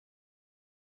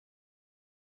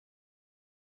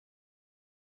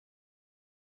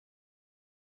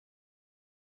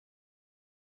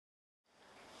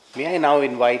May I now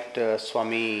invite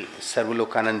Swami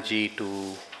Sarvalokananda ji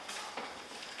to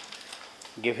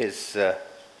give his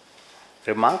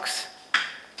remarks.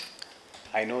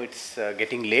 I know it's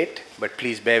getting late, but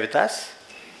please bear with us.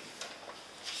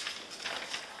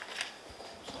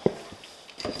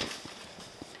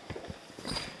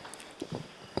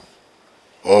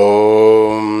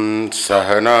 Om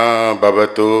Sahana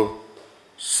Bhavatu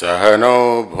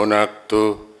Sahano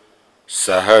Bhunaktu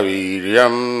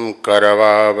Sahaviryam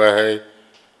Karavavahai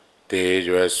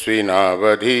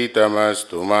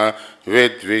Tejvasvinavadhitamastu ma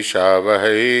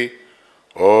vidvishavahai.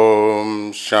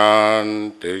 Om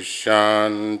Shanti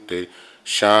Shanti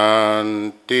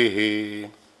Shanti.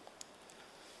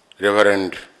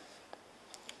 Reverend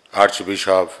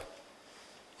Archbishop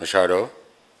Machado,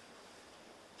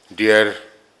 dear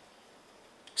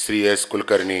Sri S.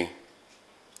 Kulkarni,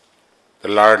 the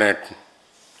learned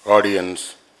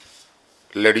audience,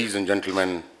 ladies and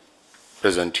gentlemen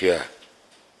present here.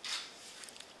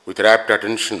 With rapt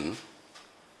attention,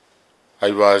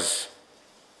 I was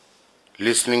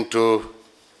listening to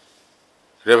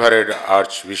Reverend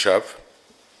Archbishop.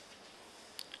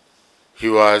 He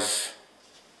was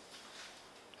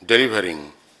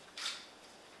delivering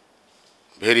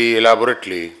very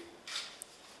elaborately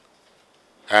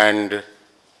and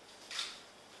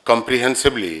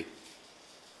comprehensively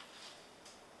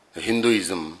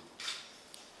Hinduism.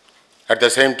 At the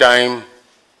same time,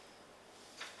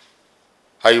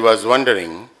 I was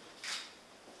wondering,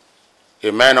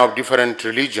 a man of different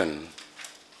religion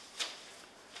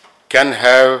can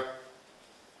have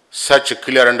such a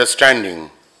clear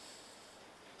understanding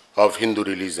of Hindu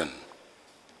religion.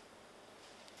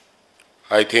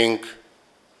 I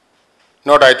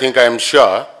am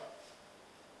sure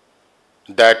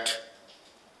that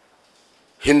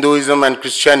Hinduism and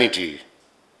Christianity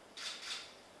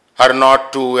are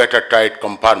not two airtight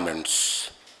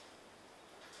compartments.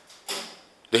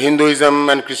 The Hinduism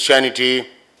and Christianity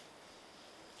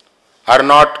are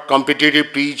not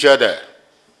competitive to each other.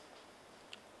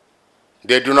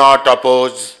 They do not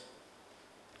oppose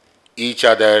each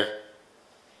other.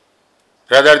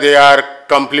 Rather, they are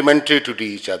complementary to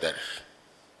each other.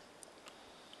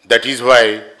 That is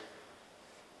why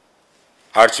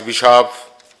Archbishop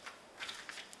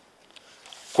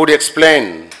could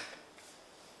explain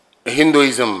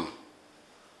Hinduism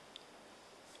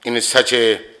in such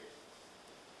a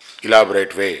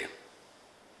elaborate way.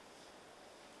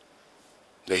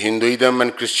 The Hinduism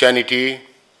and Christianity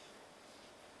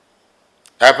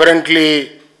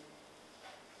apparently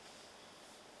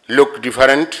look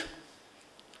different,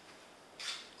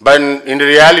 but in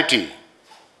reality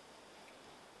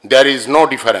there is no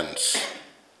difference.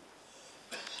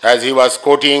 As he was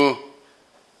quoting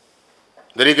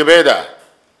the Rig Veda,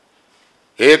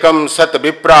 Ekam Sat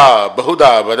Vipra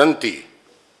Bahuda Vadanti.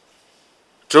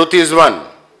 Truth is one,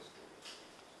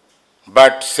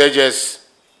 but sages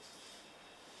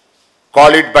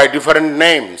call it by different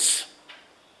names.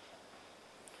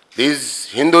 These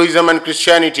Hinduism and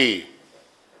Christianity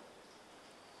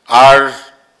are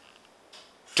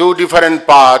two different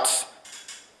paths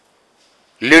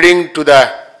leading to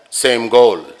the same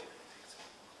goal.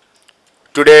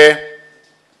 Today,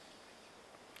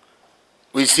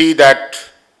 we see that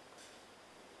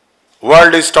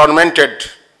world is tormented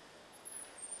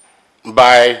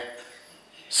by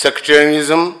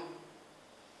sectarianism,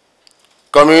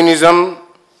 communism,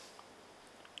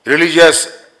 religious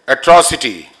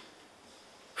atrocity,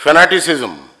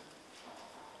 fanaticism,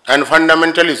 and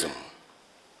fundamentalism.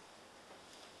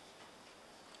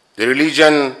 The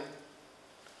religion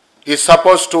is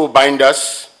supposed to bind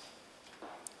us,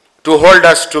 to hold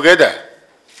us together.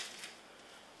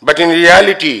 But in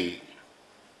reality,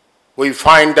 we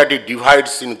find that it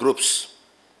divides in groups.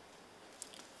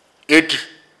 It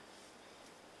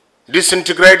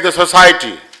disintegrates the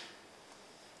society.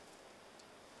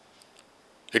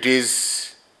 It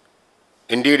is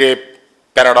indeed a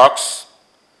paradox,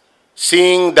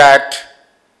 seeing that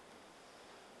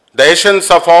the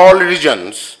essence of all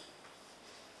religions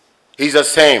is the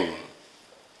same,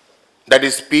 that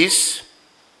is peace,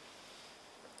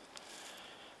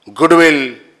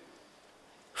 goodwill,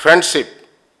 friendship,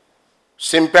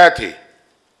 sympathy,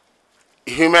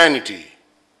 humanity,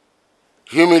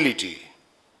 humility.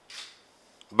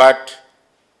 But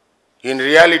in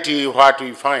reality, what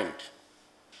we find?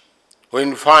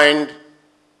 We find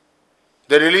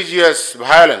the religious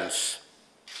violence,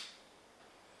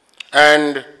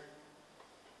 and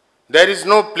there is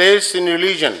no place in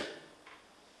religion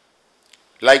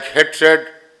like hatred,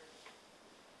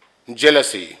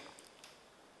 jealousy.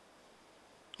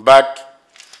 But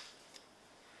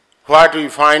what we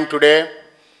find today,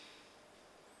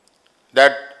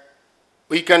 that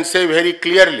we can say very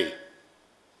clearly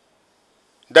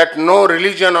that no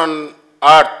religion on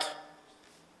earth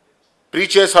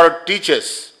preaches or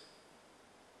teaches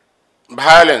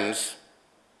violence,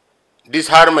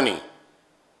 disharmony,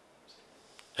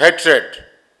 hatred,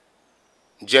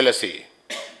 jealousy.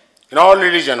 In all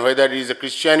religion, whether it is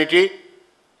Christianity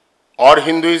or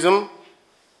Hinduism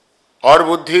or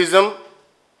Buddhism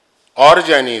or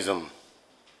Jainism.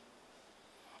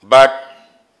 But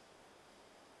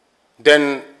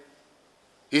then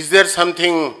is there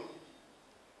something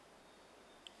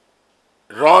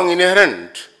wrong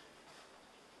inherent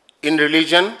in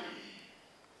religion?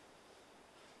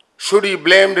 Should we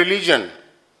blame religion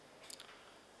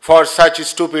for such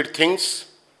stupid things?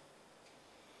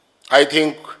 I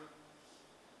think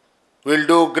we'll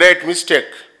do great mistake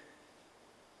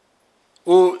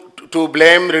to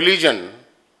blame religion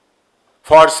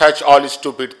for such all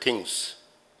stupid things.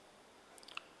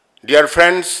 Dear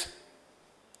friends,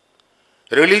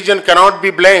 religion cannot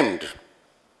be blamed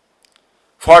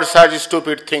for such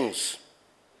stupid things.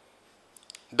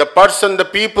 The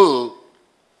people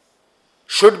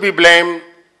should be blamed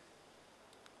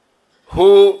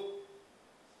who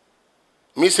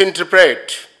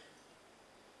misinterpret,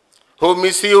 who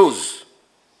misuse,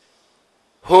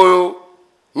 who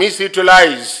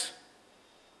misutilize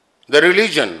the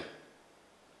religion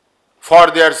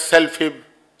for their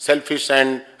selfish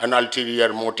and an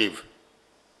ulterior motive.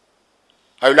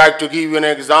 I would like to give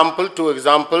you two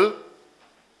examples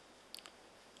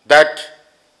that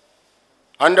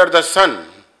under the sun,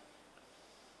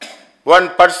 one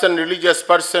person, religious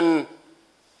person,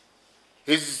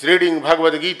 is reading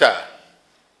Bhagavad Gita,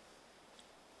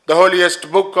 the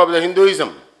holiest book of the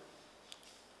Hinduism.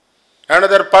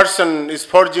 Another person is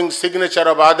forging signature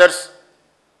of others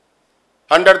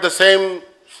under the same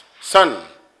sun.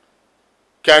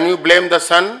 Can you blame the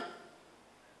sun?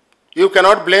 You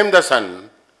cannot blame the sun,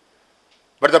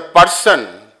 but the person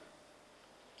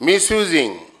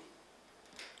misusing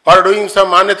or doing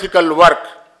some unethical work,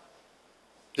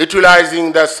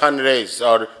 utilizing the sun rays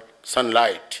or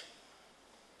sunlight.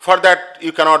 For that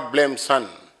you cannot blame sun.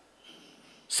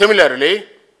 Similarly,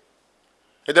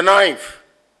 with the knife,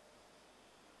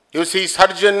 you see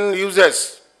surgeon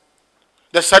uses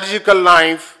the surgical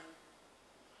knife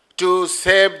to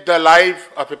save the life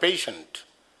of a patient.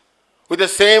 With the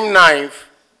same knife,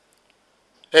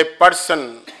 a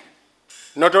person,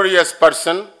 notorious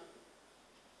person,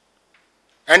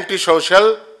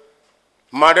 antisocial,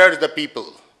 murders the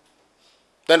people.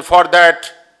 Then for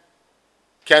that,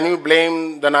 can you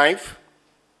blame the knife?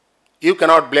 You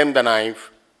cannot blame the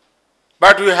knife,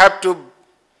 but you have to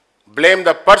blame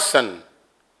the person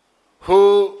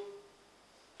who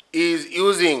is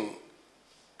using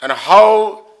and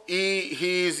how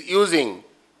he is using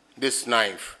this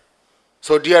knife.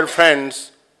 So dear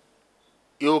friends,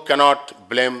 you cannot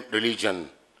blame religion.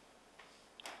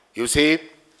 You see,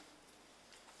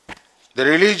 the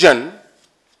religion,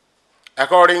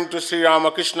 according to Sri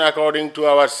Ramakrishna, according to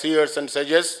our seers and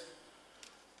sages,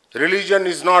 religion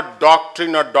is not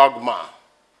doctrine or dogma.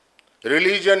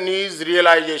 Religion is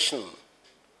realization.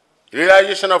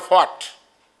 Realization of what?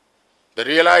 The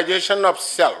realization of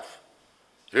self.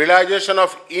 Realization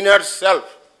of inner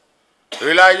self.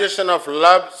 Realization of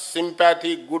love,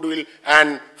 sympathy, goodwill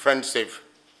and friendship.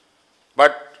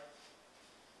 But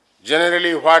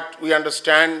generally what we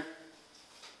understand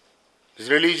is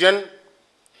religion.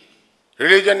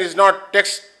 Religion is not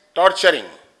text torturing.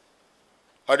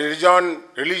 Or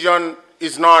religion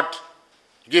is not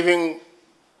giving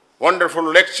wonderful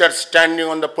lectures standing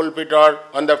on the pulpit or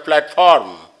on the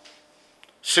platform.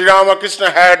 Sri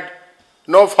Ramakrishna had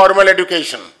no formal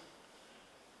education.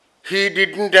 He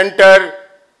didn't enter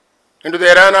into the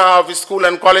arena of school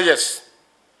and colleges.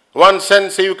 One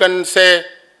sense you can say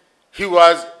he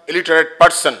was illiterate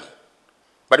person.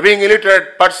 But being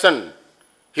illiterate person,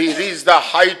 he reached the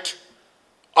height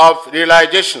of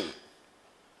realization.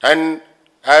 And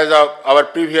as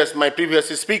my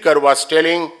previous speaker was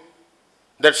telling,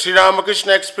 that Sri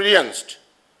Ramakrishna experienced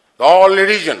all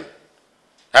religion,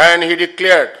 and he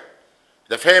declared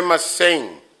the famous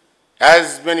saying,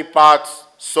 as many paths,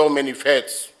 so many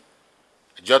faiths.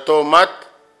 Jato mat,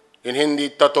 in Hindi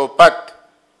tato pat,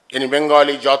 in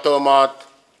Bengali jato mat,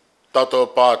 tato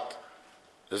pat.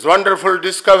 This wonderful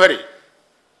discovery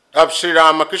of Sri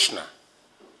Ramakrishna.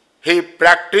 He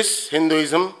practiced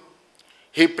Hinduism,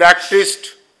 he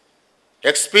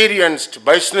experienced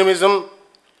Vaishnavism,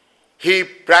 he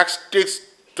practiced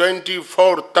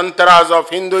 24 tantras of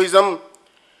Hinduism,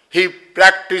 he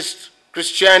practiced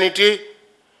Christianity,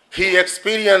 he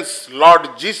experienced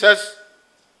Lord Jesus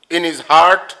in his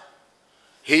heart,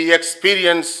 he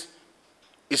experienced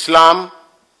Islam,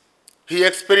 he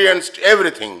experienced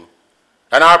everything.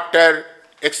 And after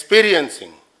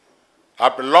experiencing,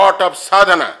 after a lot of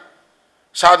sadhana,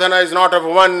 sadhana is not of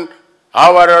 1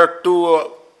 hour or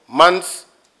 2 months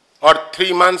or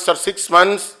 3 months or 6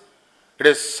 months, it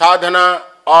is sadhana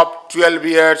of 12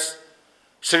 years.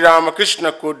 Sri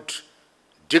Ramakrishna could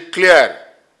declare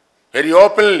very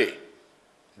openly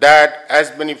that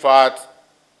as many paths,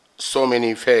 so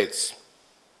many faiths.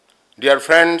 Dear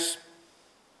friends,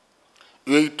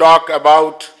 we talk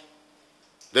about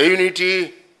the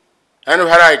unity and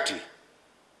variety.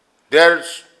 There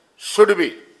should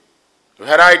be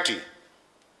variety.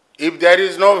 If there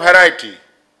is no variety,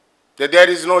 then there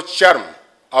is no charm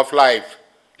of life.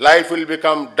 Life will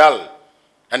become dull.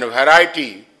 And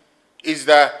variety is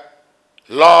the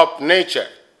law of nature.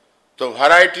 So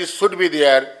variety should be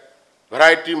there,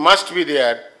 variety must be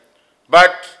there,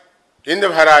 but in the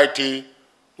variety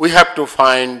we have to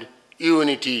find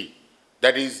unity.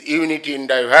 That is unity in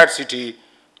diversity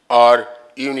or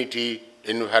unity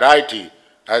in variety.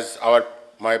 As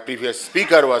my previous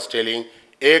speaker was telling,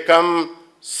 ekam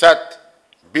sat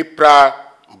vipra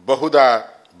bahuda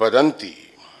badanti.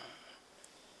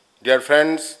 Dear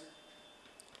friends,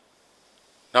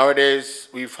 nowadays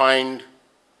we find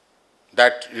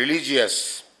that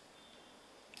religious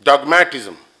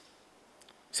dogmatism,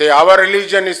 say our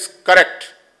religion is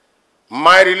correct,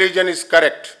 my religion is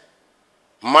correct,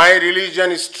 my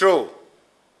religion is true,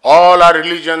 all our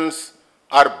religions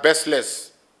are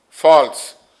baseless,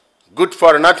 false, good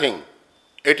for nothing.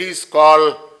 It is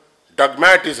called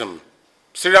dogmatism.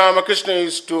 Sri Ramakrishna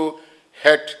used to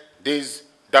hate this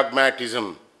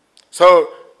dogmatism. So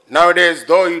nowadays,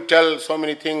 though you tell so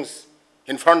many things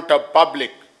in front of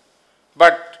public,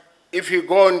 but if you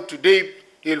go into deep,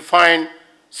 you will find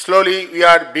slowly we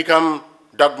are become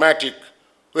dogmatic.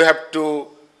 We have to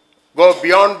go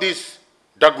beyond this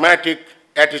dogmatic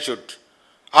attitude.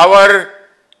 Our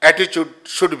attitude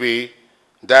should be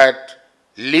that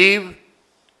live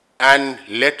and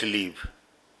let live.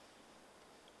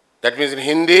 That means in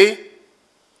Hindi,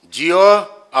 jio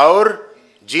aur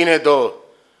jeene do.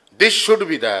 This should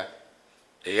be the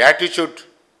attitude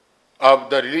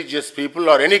of the religious people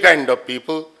or any kind of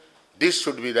people. This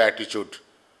should be the attitude.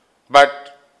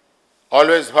 But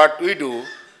always what we do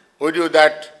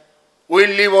that we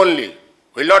live only.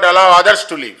 We will not allow others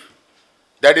to live.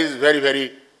 That is very,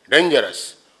 very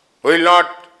dangerous. We will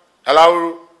not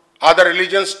allow other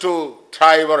religions to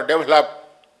thrive or develop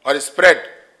or spread.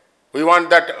 We want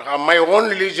that my own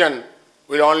religion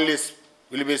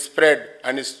will be spread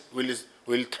and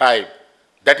will thrive.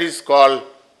 That is called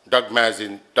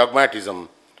dogmatism.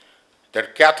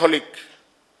 That Catholic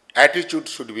attitude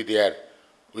should be there.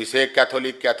 We say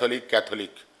Catholic, Catholic,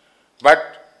 Catholic. But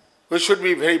we should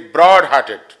be very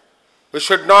broad-hearted. We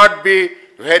should not be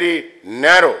very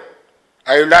narrow.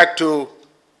 I would like to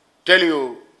tell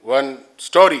you one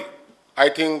story. I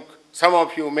think some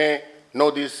of you may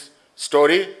know this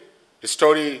story. The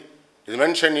story is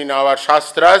mentioned in our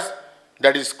Shastras,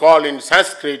 that is called in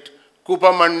Sanskrit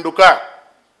Kupamanduka.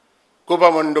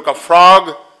 Kupamanduka,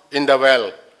 frog in the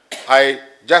well. I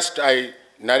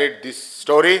narrate this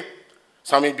story.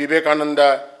 Swami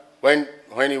Vivekananda, when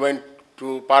he went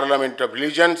to Parliament of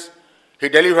Religions, he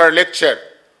delivered a lecture.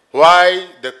 Why?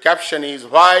 The caption is,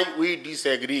 why we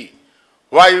disagree.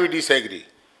 Why we disagree?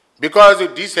 Because we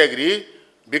disagree,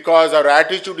 because our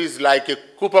attitude is like a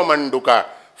Kupamanduka,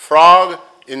 frog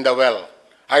in the well.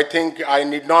 I think I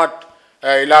need not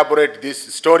elaborate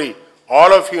this story.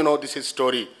 All of you know this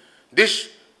story. This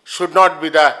should not be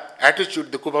the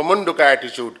attitude, the Kupamanduka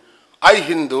attitude. I,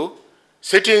 Hindu,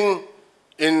 sitting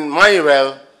in my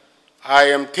well, I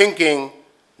am thinking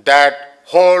that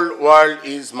whole world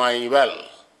is my well.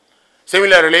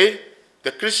 Similarly,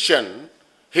 the Christian,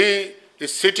 he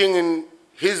is sitting in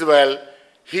his well,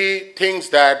 he thinks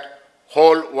that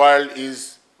whole world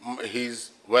is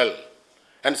his well.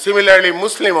 And similarly,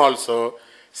 Muslim also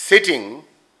sitting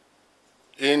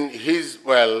in his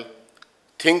well,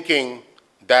 thinking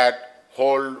that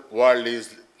whole world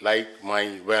is like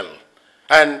my well.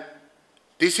 And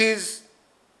this is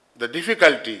the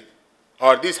difficulty,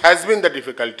 or this has been the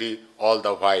difficulty all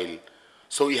the while.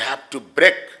 So we have to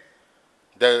break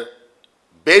the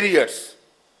barriers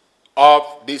of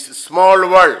this small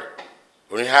world.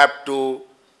 We have to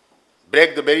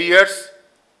break the barriers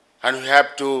and we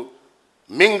have to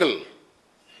mingle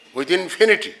with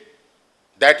infinity.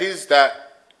 That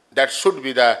should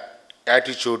be the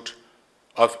attitude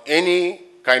of any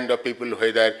kind of people,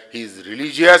 whether he is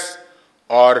religious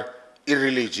or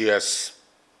irreligious.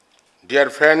 Dear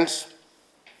friends,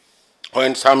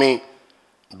 when Swami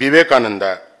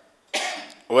Vivekananda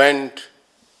went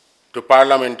to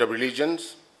Parliament of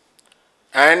Religions,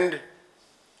 and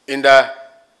in the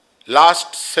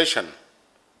last session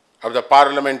of the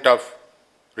Parliament of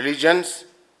Religions,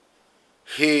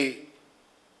 he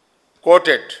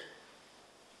quoted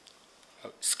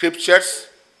scriptures,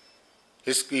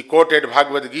 he quoted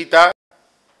Bhagavad Gita,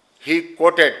 he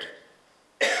quoted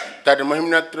that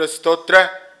Mahimnatra Stotra,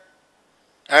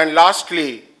 and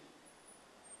lastly,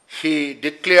 he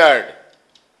declared,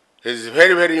 is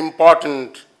very, very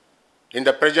important in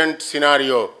the present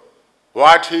scenario,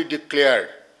 what he declared.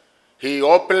 He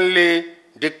openly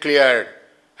declared,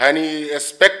 and he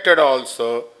expected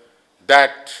also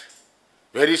that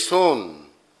very soon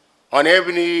on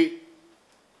every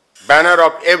banner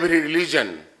of every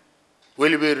religion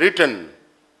will be written,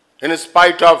 in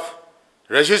spite of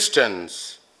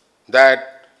resistance,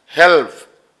 that help,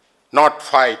 not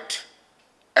fight,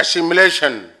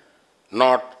 assimilation,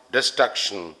 not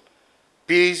destruction,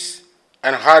 peace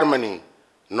and harmony,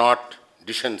 not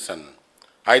dissension.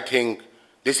 I think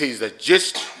this is the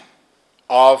gist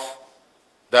of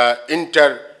the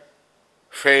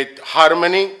interfaith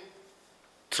harmony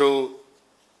through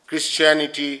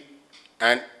Christianity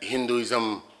and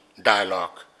Hinduism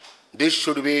dialogue. This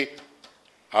should be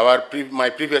my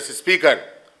previous speaker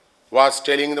was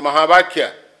telling the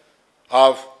Mahavakya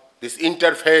of this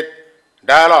interfaith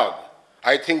dialogue.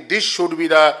 I think this should be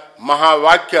the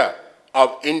Mahavakya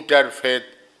of interfaith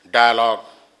dialogue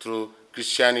through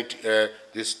Christianity,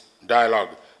 this dialogue,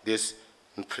 this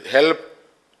help,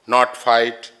 not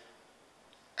fight,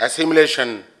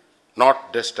 assimilation,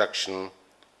 not destruction,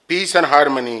 peace and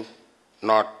harmony,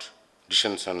 not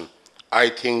dissension. I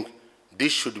think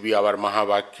this should be our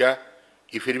Mahavakya.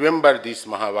 If we remember this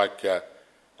Mahavakya,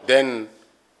 then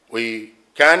we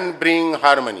can bring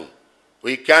harmony,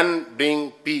 we can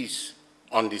bring peace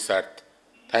on this earth.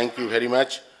 Thank you very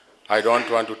much. I don't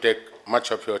want to take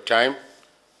much of your time.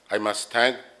 I must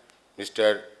thank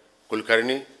Mr.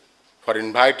 Kulkarni for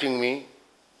inviting me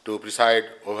to preside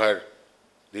over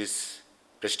this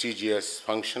prestigious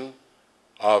function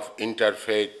of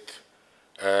interfaith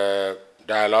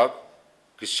dialogue,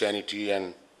 Christianity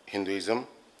and Hinduism.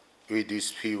 With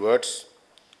these few words,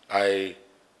 I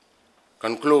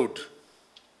conclude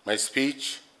my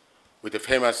speech with a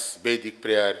famous Vedic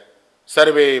prayer,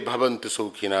 Sarve bhavantu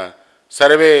sukhina,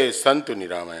 Sarve santu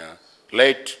niramaya.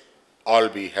 Let all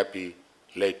be happy,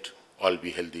 let all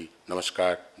be healthy.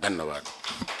 Namaskar, Dhanyavad.